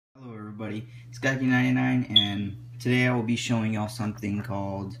everybody? It's Gallium, and today I will be showing y'all something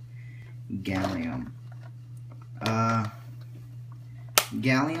called Gallium.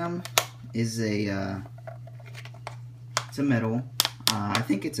 Gallium is it's a metal. I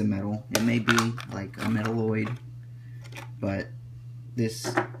think it's a metal. It may be like a metalloid, but this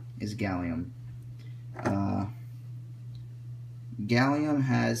is gallium. Gallium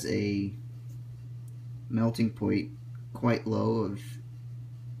has a melting point quite low of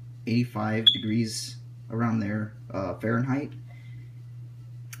 85 degrees around there, Fahrenheit,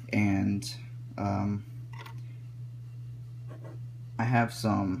 and I have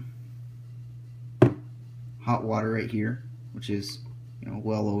some hot water right here, which is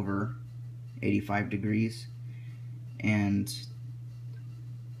well over 85 degrees, and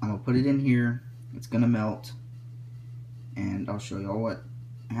I'm gonna put it in here. It's gonna melt, and I'll show y'all what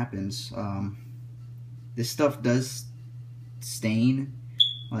happens. This stuff does stain,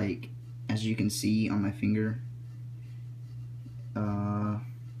 like as you can see on my finger.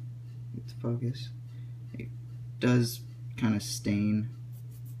 Get to focus. It does kind of stain.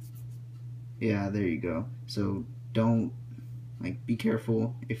 Yeah, there you go. So don't, be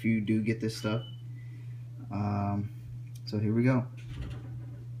careful if you do get this stuff. So here we go.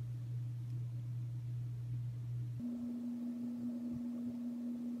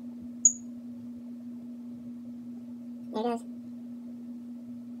 There it goes.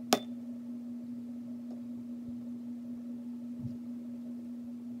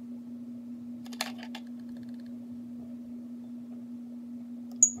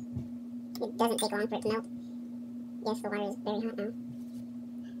 It doesn't take long for it to melt. Yes, the water is very hot now.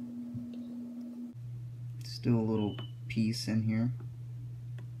 Still a little piece in here.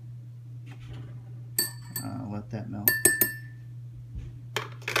 Let that melt.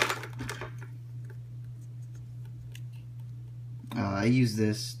 I use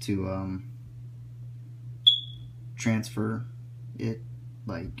this to transfer it,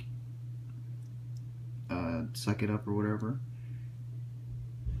 suck it up or whatever.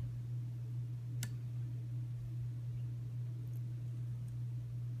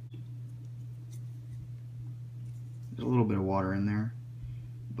 There's a little bit of water in there,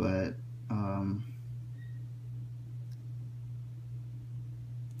 but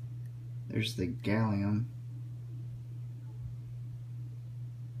there's the gallium.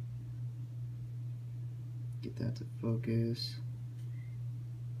 Get that to focus.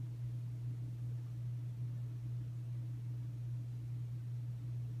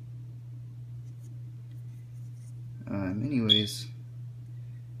 Anyways,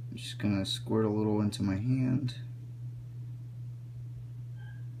 I'm just gonna squirt a little into my hand.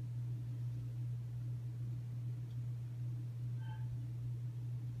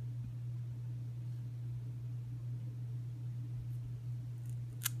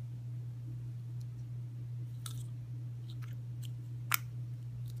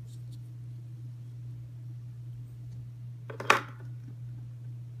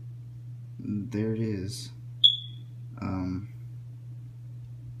 There it is.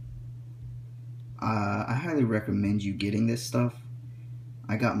 I highly recommend you getting this stuff.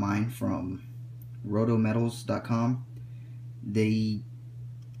 I got mine from rotometals.com. They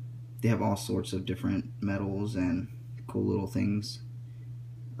have all sorts of different metals and cool little things.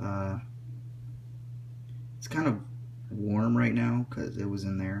 It's kind of warm right now because it was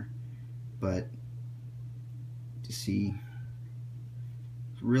in there, but you see,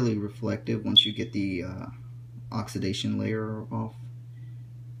 it's really reflective once you get the oxidation layer off.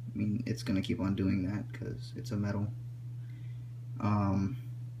 I mean, it's gonna keep on doing that because it's a metal.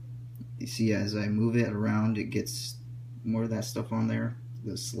 You see, as I move it around, it gets more of that stuff on there,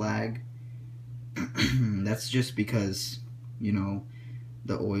 the slag. That's just because, the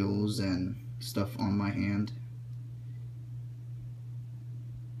oils and stuff on my hand.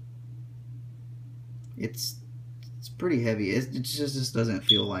 It's pretty heavy. It just doesn't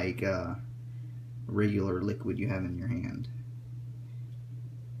feel like regular liquid you have in your hand.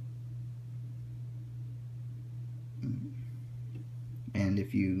 And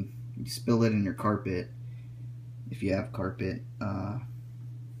if you spill it in your carpet, if you have carpet,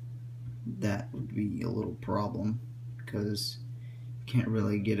 that would be a little problem because you can't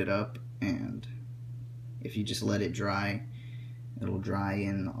really get it up, and if you just let it dry, it'll dry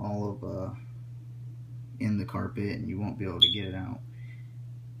in all of in the carpet and you won't be able to get it out.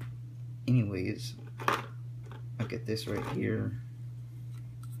 Anyways, look at this right here.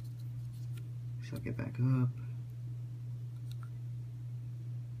 Suck it back up.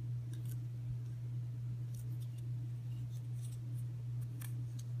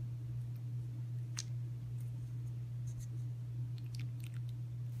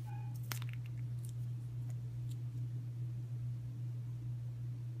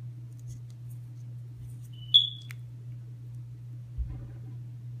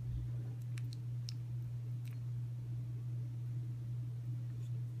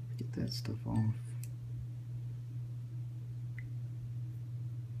 Get that stuff off.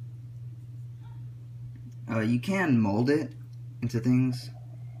 You can mold it into things,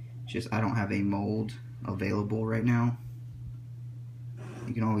 just I don't have a mold available right now.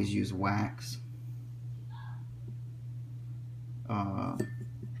 You can always use wax.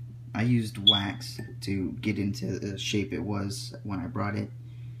 I used wax to get into the shape it was when I brought it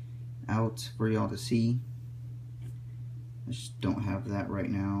out for y'all to see. I just don't have that right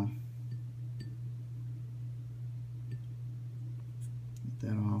now. Get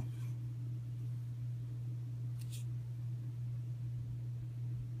that off.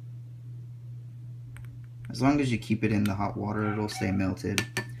 As long as you keep it in the hot water, it'll stay melted.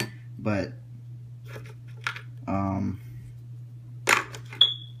 But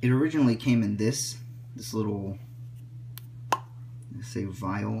it originally came in this little, let's say,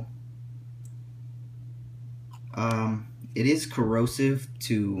 vial. It is corrosive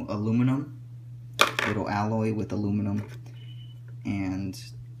to aluminum. It'll alloy with aluminum, and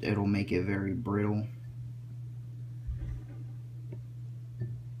it'll make it very brittle.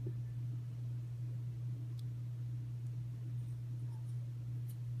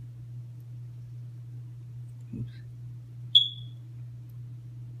 Oops.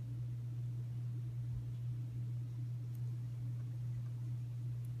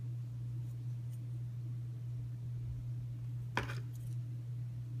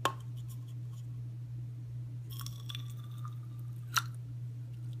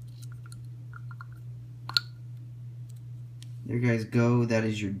 There you guys go. That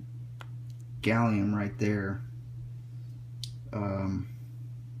is your gallium right there.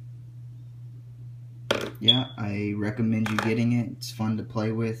 Yeah, I recommend you getting it. It's fun to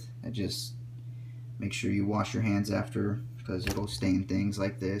play with. I just make sure you wash your hands after, because it'll stain things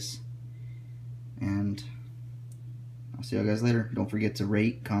like this. And I'll see you guys later. Don't forget to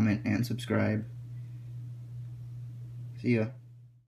rate, comment, and subscribe. See ya.